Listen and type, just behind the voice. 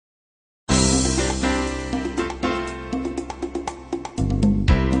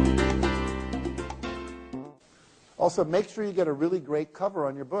Also, make sure you get a really great cover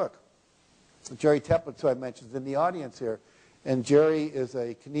on your book. Jerry Teplitz, who I mentioned, is in the audience here. And Jerry is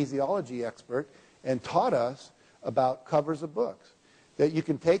a kinesiology expert and taught us about covers of books. That you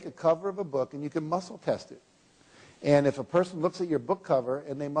can take a cover of a book and you can muscle test it. And if a person looks at your book cover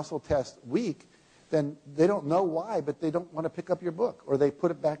and they muscle test weak, then they don't know why, but they don't want to pick up your book, or they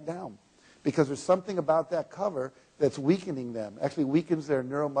put it back down. Because there's something about that cover that's weakening them, actually weakens their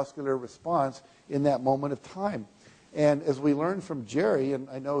neuromuscular response in that moment of time. And as we learned from Jerry, and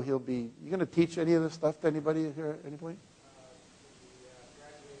I know he'll be, you going to teach any of this stuff to anybody here at any point?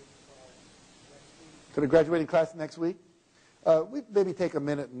 To the graduating class next week? We maybe take a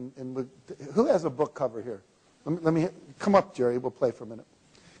minute and who has a book cover here? Let me come up, Jerry. We'll play for a minute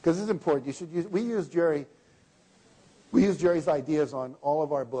because this is important. You should use. We use Jerry's ideas on all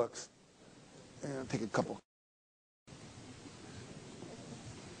of our books. And take a couple.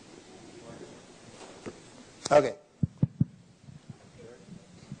 Okay.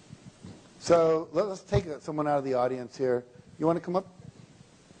 So let's take someone out of the audience here. You want to come up?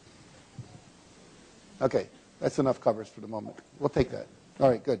 Okay. That's enough covers for the moment. We'll take that. All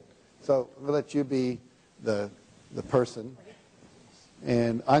right, good. So we'll let you be the person.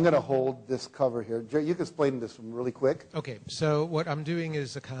 And I'm going to hold this cover here. Jerry, you can explain this one really quick. Okay, so what I'm doing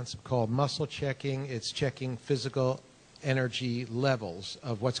is a concept called muscle checking. It's checking physical energy levels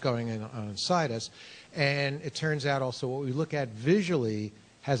of what's going on inside us. And it turns out also what we look at visually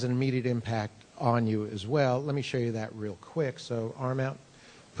has an immediate impact on you as well. Let me show you that real quick. So arm out,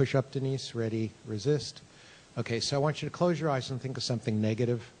 push up, Denise, ready, resist. Okay, so I want you to close your eyes and think of something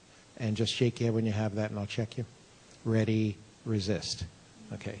negative and just shake your head when you have that and I'll check you. Ready, resist.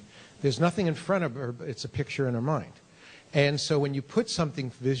 Okay. There's nothing in front of her, but it's a picture in her mind. And so when you put something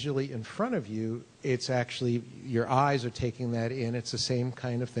visually in front of you, it's actually, your eyes are taking that in. It's the same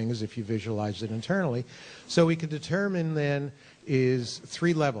kind of thing as if you visualized it internally. So we can determine then is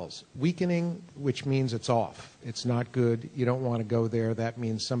 3 levels. Weakening, which means it's off. It's not good. You don't want to go there. That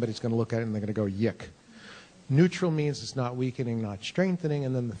means somebody's going to look at it and they're going to go, yick. Neutral means it's not weakening, not strengthening.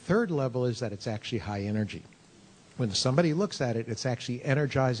 And then the 3rd level is that it's actually high energy. When somebody looks at it, it's actually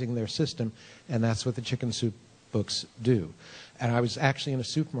energizing their system, and that's what the chicken soup books do. And I was actually in a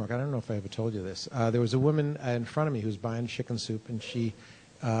supermarket. I don't know if I ever told you this. There was a woman in front of me who was buying chicken soup, and she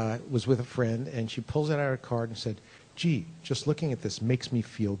was with a friend, and she pulls it out of her card and said, gee, just looking at this makes me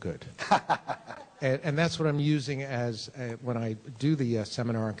feel good. And that's what I'm using as when I do the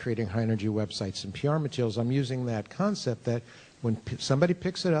seminar on creating high-energy websites and PR materials. I'm using that concept that when somebody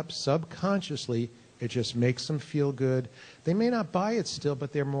picks it up subconsciously, it just makes them feel good. They may not buy it still,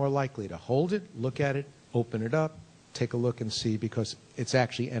 but they're more likely to hold it, look at it, open it up, take a look and see, because it's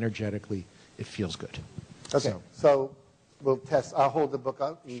actually energetically, it feels good. Okay, so we'll test. I'll hold the book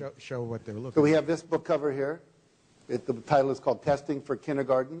up. Show what they're looking at. So we have this book cover here. The title is called Testing for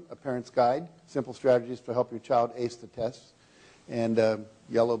Kindergarten, A Parent's Guide, Simple Strategies to Help Your Child Ace the Tests. And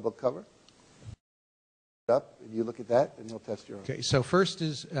yellow book cover. Up, and you look at that, and you'll test your arm. Okay, so first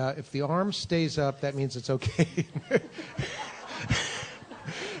is, if the arm stays up, that means it's okay.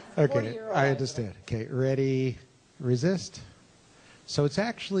 Okay, I understand. Okay, ready, resist. So it's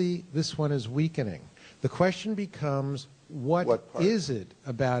actually, this one is weakening. The question becomes, what is it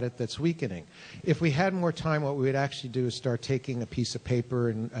about it that's weakening? If we had more time, what we would actually do is start taking a piece of paper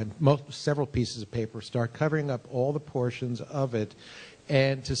and several pieces of paper, start covering up all the portions of it,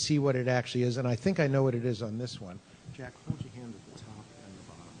 and to see what it actually is. And I think I know what it is on this one. Jack, hold your hand at the top and the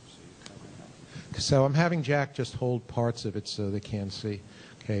bottom so you cover it up. So I'm having Jack just hold parts of it so they can see.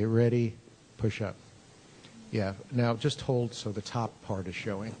 Okay, ready, push up. Yeah, now just hold so the top part is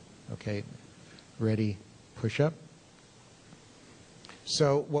showing. Okay, ready, push up.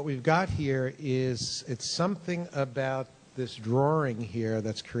 So what we've got here is, it's something about this drawing here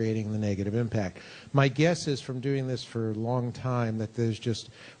that's creating the negative impact. My guess is, from doing this for a long time, that there's just,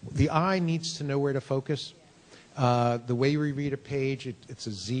 the eye needs to know where to focus. The way we read a page, it's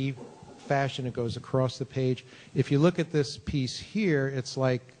a Z fashion, it goes across the page. If you look at this piece here, it's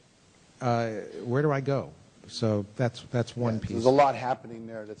like, where do I go? So that's one piece. There's a lot happening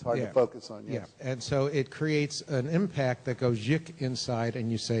there that's hard to focus on. Yes. Yeah, and so it creates an impact that goes yick inside,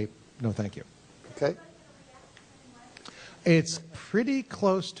 and you say, no thank you. Okay. It's pretty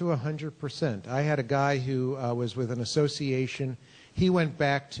close to 100%. I had a guy who was with an association. He went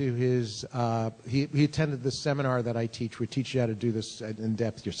back to his, he attended this seminar that I teach. We teach you how to do this in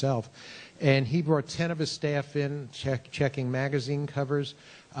depth yourself. And he brought 10 of his staff in, checking magazine covers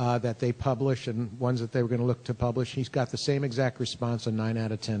that they publish and ones that they were going to look to publish. He's got the same exact response on 9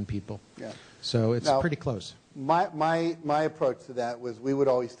 out of 10 people. Yeah. So it's pretty close. My approach to that was we would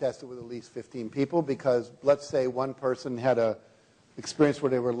always test it with at least 15 people, because let's say one person had a experience where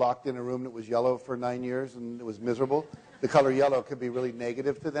they were locked in a room that was yellow for 9 years and it was miserable. The color yellow could be really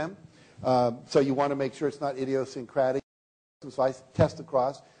negative to them. So you want to make sure it's not idiosyncratic. So I test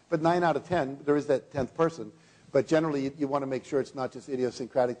across. But 9 out of 10, there is that 10th person. But generally, you want to make sure it's not just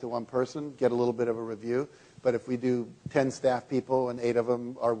idiosyncratic to one person, get a little bit of a review. But if we do 10 staff people and 8 of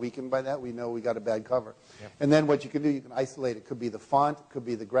them are weakened by that, we know we got a bad cover. Yep. And then what you can do, you can isolate it. Could be the font, could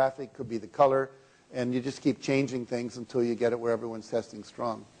be the graphic, could be the color. And you just keep changing things until you get it where everyone's testing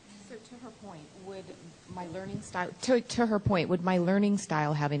strong. So to her point, would my learning style, to her point, would my learning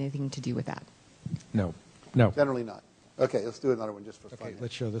style have anything to do with that? No. No. Generally not. Okay, let's do another one just for fun. Okay,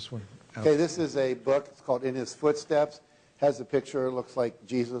 let's show this one. Okay, this is a book. It's called In His Footsteps. Has a picture. It looks like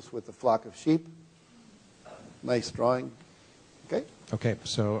Jesus with a flock of sheep. Nice drawing. Okay. Okay,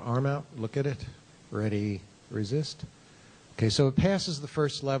 so arm out. Look at it. Ready, resist. Okay, so it passes the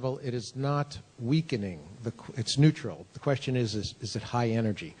first level. It is not weakening. It's neutral. The question is it high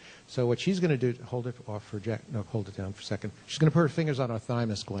energy? So what she's going to do, hold it off for Jack. No, hold it down for a second. She's going to put her fingers on her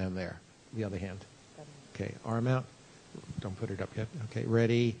thymus gland there, the other hand. Okay, arm out. Don't put it up yet. Okay,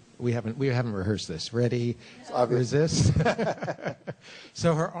 ready. We haven't rehearsed this. Ready, resist.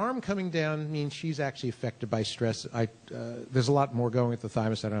 So her arm coming down means she's actually affected by stress. There's a lot more going with the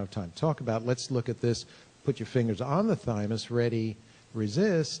thymus I don't have time to talk about. Let's look at this. Put your fingers on the thymus. Ready,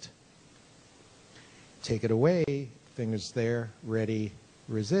 resist. Take it away. Fingers there. Ready,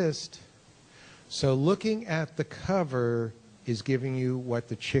 resist. So looking at the cover is giving you what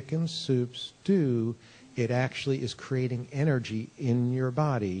the chicken soups do. It actually is creating energy in your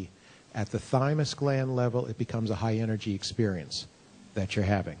body. At the thymus gland level, it becomes a high energy experience that you're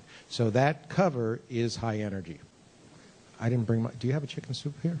having. So that cover is high energy. I didn't bring my, do you have a chicken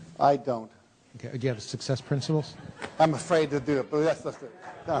soup here? I don't. Okay. Do you have success principles? I'm afraid to do it, but let's do it.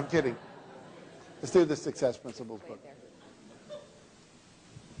 No, I'm kidding. Let's do the success principles book.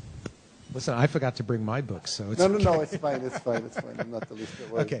 Listen, I forgot to bring my book, so it's No, it's fine, it's fine. I'm not the least bit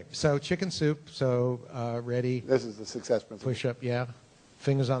worried. Okay, so chicken soup, so ready. This is the success principle. Push up, yeah.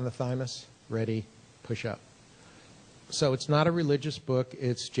 Fingers on the thymus, ready, push up. So it's not a religious book,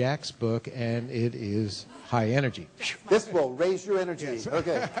 it's Jack's book, and it is high energy. This will raise your energy. Yes.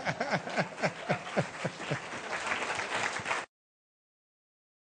 Okay.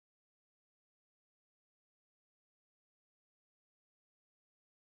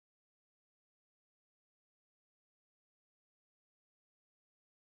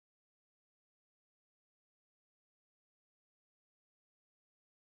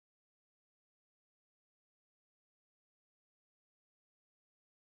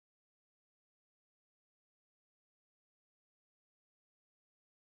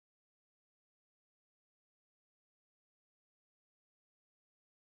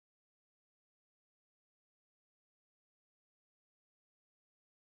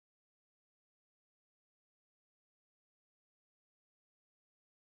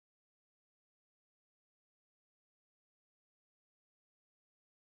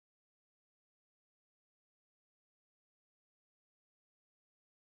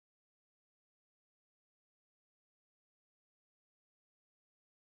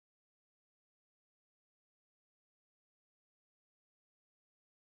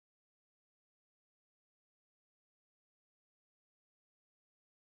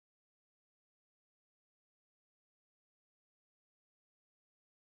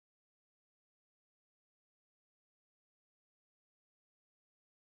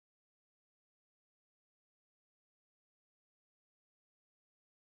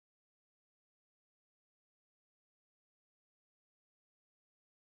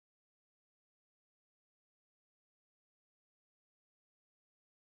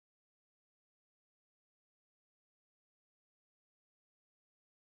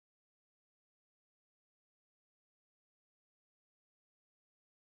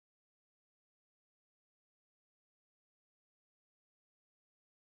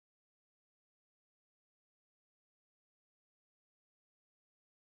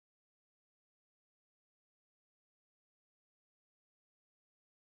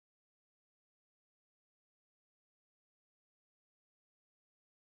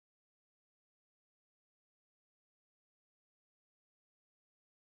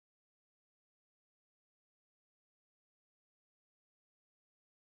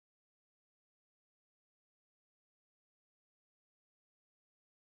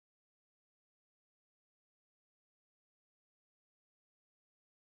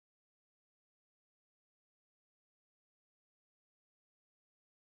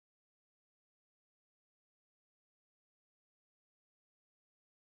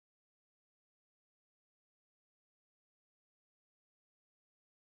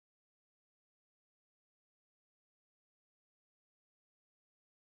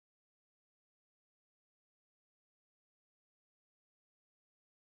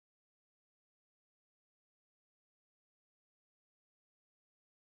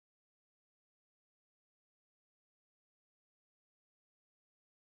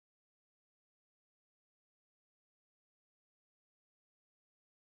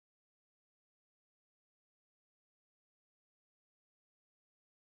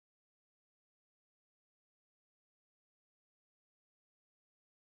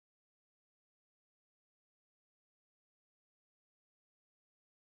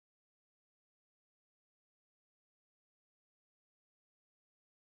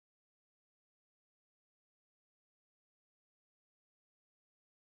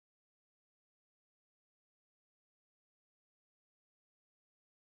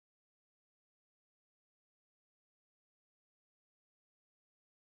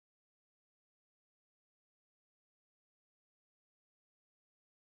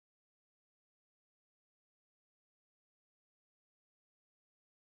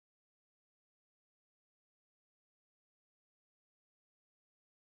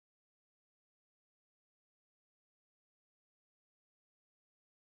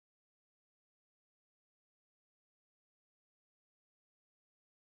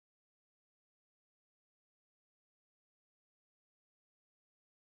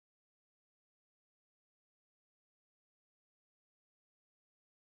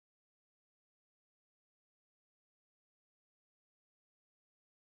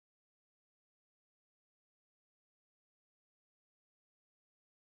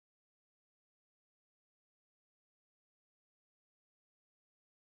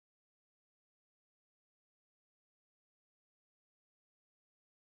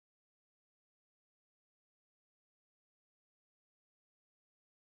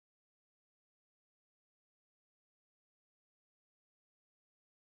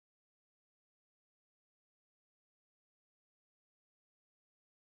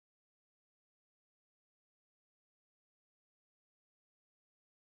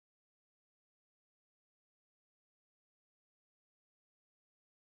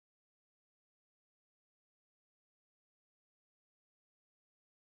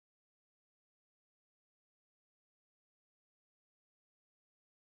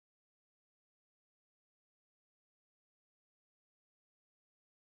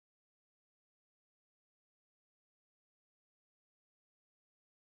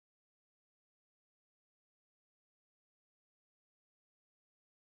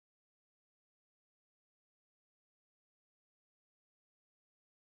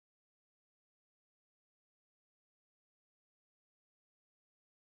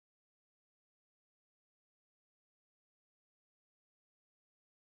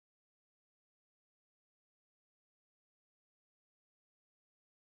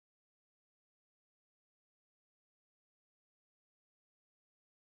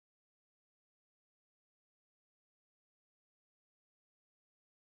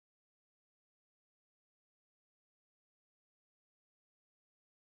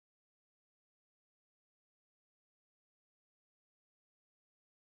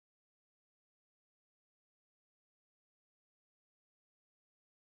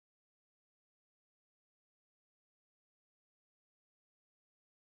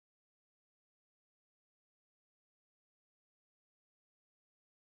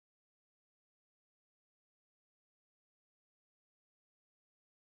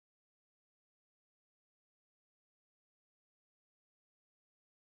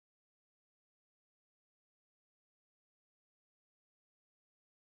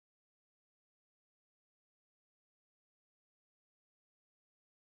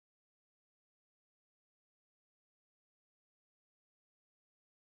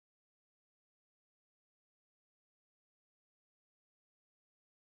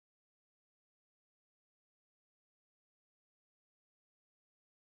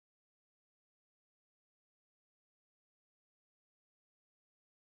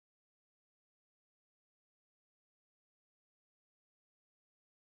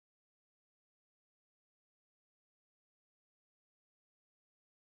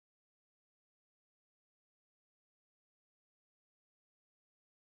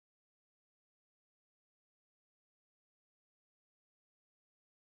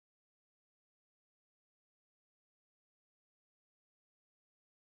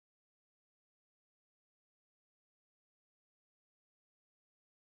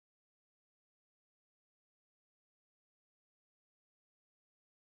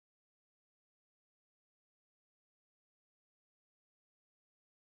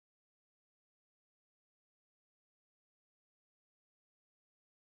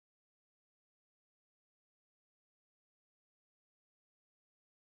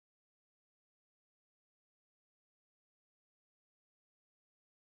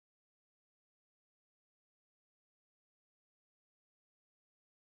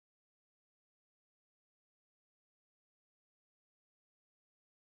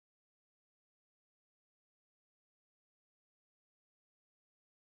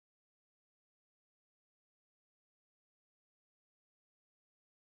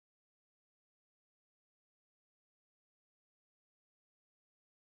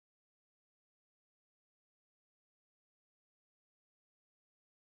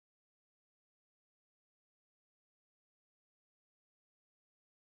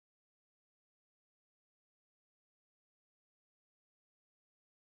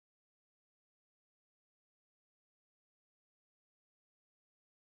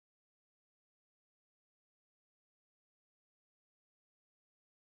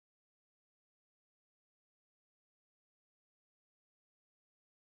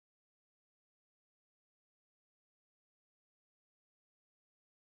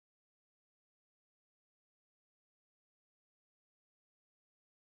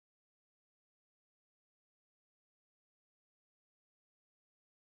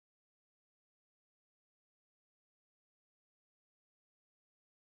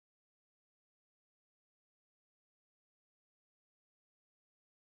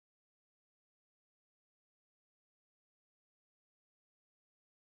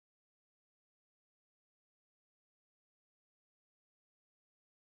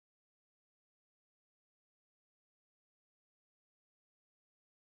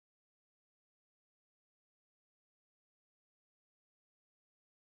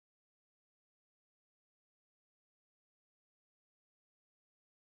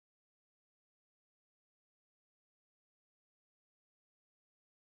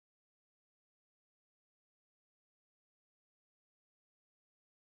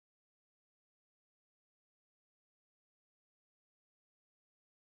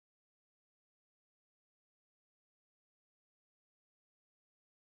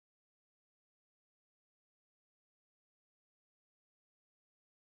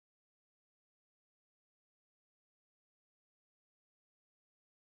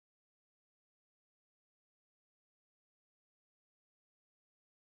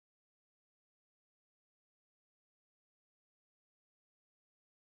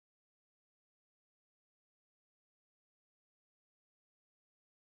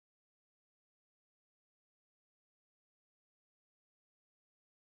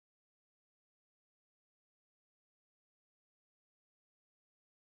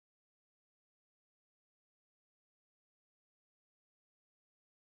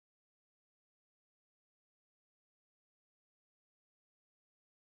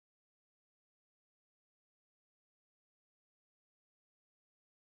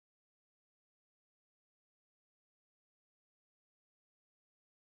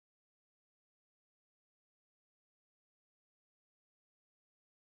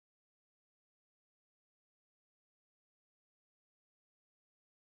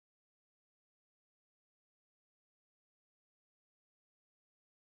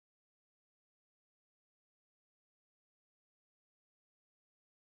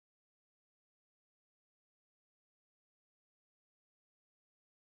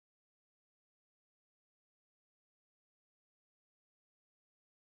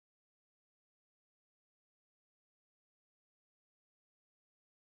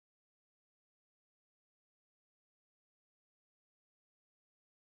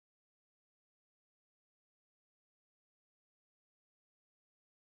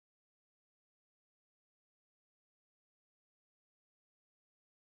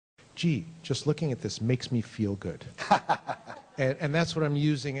 gee, just looking at this makes me feel good. And that's what I'm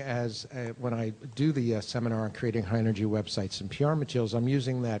using as when I do the seminar on creating high-energy websites and PR materials. I'm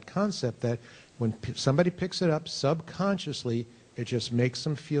using that concept that when somebody picks it up subconsciously, it just makes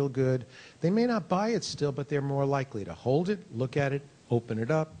them feel good. They may not buy it still, but they're more likely to hold it, look at it, open it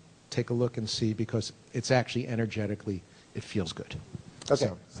up, take a look and see, because it's actually energetically, it feels good.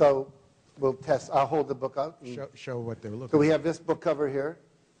 Okay, so we'll test. I'll hold the book out. Show what they're looking So we for. have this book cover here.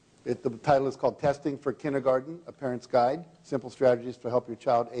 The title is called Testing for Kindergarten, A Parent's Guide, Simple Strategies to Help Your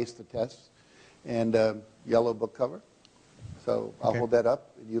Child Ace the Tests, and yellow book cover. So I'll hold that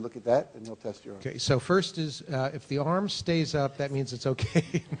up, and you look at that, and he'll test your arm. Okay, so first is, if the arm stays up, that means it's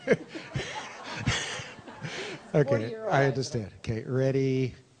okay. Okay, I understand. Okay,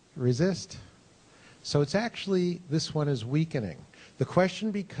 ready, resist. So it's actually, this one is weakening. The question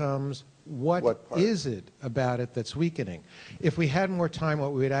becomes, what is it about it that's weakening? If we had more time,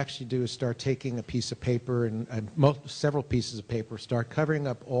 what we would actually do is start taking a piece of paper and several pieces of paper, start covering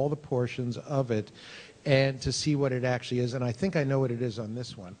up all the portions of it, and to see what it actually is. And I think I know what it is on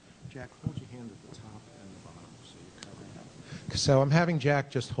this one. Jack, hold your hand at the top and the bottom so you're covering up. So I'm having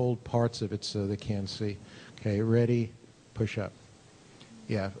Jack just hold parts of it so they can see. Okay, ready, push up.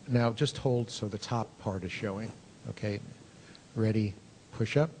 Yeah, now just hold so the top part is showing. Okay, ready,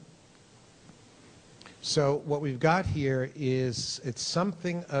 push up. So what we've got here is, it's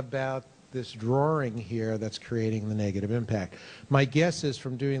something about this drawing here that's creating the negative impact. My guess is,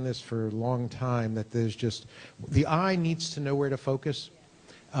 from doing this for a long time, that there's just, the eye needs to know where to focus.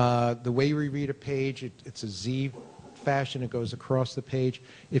 The way we read a page, it's a Z fashion, it goes across the page.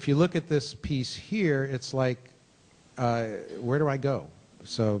 If you look at this piece here, it's like, where do I go?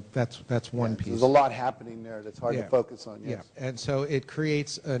 So that's one piece. There's a lot happening there that's hard to focus on. Yes. Yeah, and so it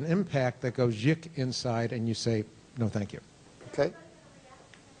creates an impact that goes yick inside, and you say, no, thank you. Okay.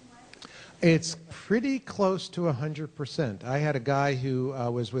 It's pretty close to 100%. I had a guy who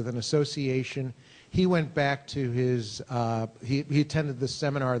was with an association. He went back to his, he attended this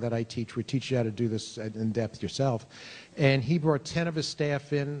seminar that I teach. We teach you how to do this in depth yourself. And he brought 10 of his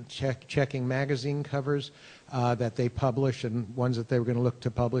staff in, checking magazine covers that they publish and ones that they were going to look to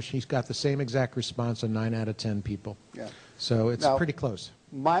publish. He's got the same exact response on 9 out of 10 people. Yeah. So it's pretty close.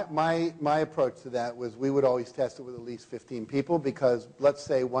 My approach to that was, we would always test it with at least 15 people, because let's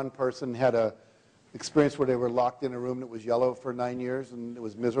say one person had a experience where they were locked in a room that was yellow for 9 years and it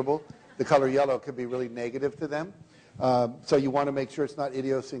was miserable. The color yellow could be really negative to them. So you want to make sure it's not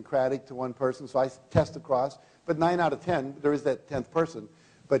idiosyncratic to one person. So I test across. But 9 out of 10, there is that 10th person.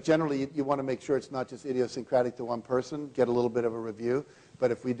 But generally, you want to make sure it's not just idiosyncratic to one person, get a little bit of a review. But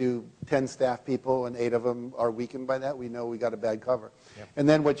if we do 10 staff people and 8 of them are weakened by that, we know we got a bad cover. Yep. And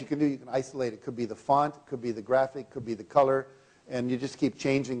then what you can do, you can isolate it. Could be the font, could be the graphic, could be the color, and you just keep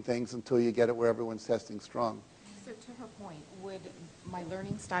changing things until you get it where everyone's testing strong. So to her point, would my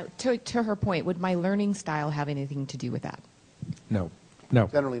learning style, to her point, would my learning style have anything to do with that? No. No.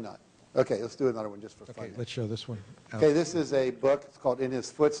 Generally not. Okay, let's do another one just for fun. Okay, let's show this one. Okay, this is a book. It's called In His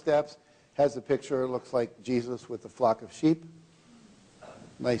Footsteps. Has a picture, looks like Jesus with a flock of sheep.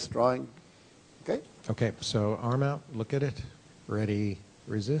 Nice drawing. Okay. Okay, so arm out, look at it. Ready,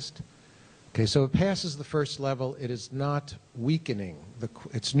 resist. Okay, so it passes the first level. It is not weakening.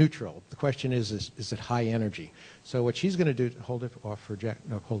 It's neutral. The question is it high energy? So what she's going to do, hold it off for Jack.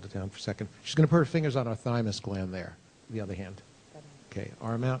 No, hold it down for a second. She's going to put her fingers on her thymus gland there, the other hand. Okay,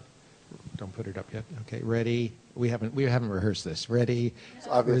 arm out. Don't put it up yet. Okay, ready. We haven't rehearsed this. Ready,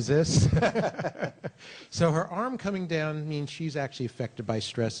 resist. So her arm coming down means she's actually affected by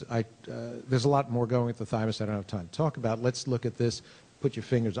stress. There's a lot more going with the thymus I don't have time to talk about. Let's look at this. Put your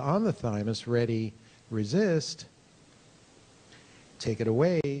fingers on the thymus. Ready, resist. Take it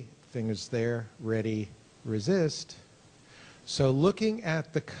away. Fingers there. Ready, resist. So looking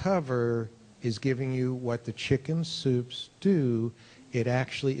at the cover is giving you what the chicken soups do. It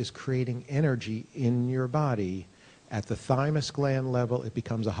actually is creating energy in your body. At the thymus gland level, it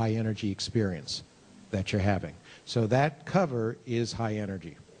becomes a high energy experience that you're having. So that cover is high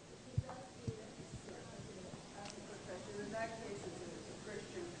energy.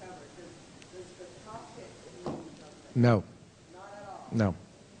 No. No.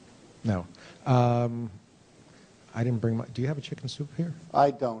 No. I didn't bring my, do you have a chicken soup here?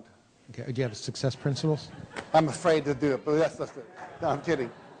 I don't. Okay. Do you have success principles? I'm afraid to do it, but let's do it. No, I'm kidding.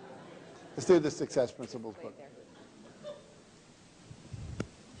 Let's do the success principles book.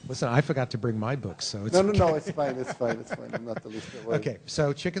 Listen, I forgot to bring my books, so it's no, it's fine, it's fine, it's fine. I'm not the least bit worried. Okay,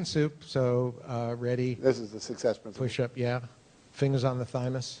 so chicken soup, so ready. This is the success principle. Push up, yeah. Fingers on the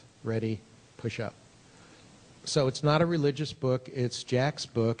thymus, ready, push up. So it's not a religious book, it's Jack's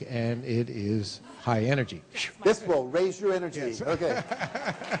book, and it is high energy. This will raise your energy. Yes. Okay.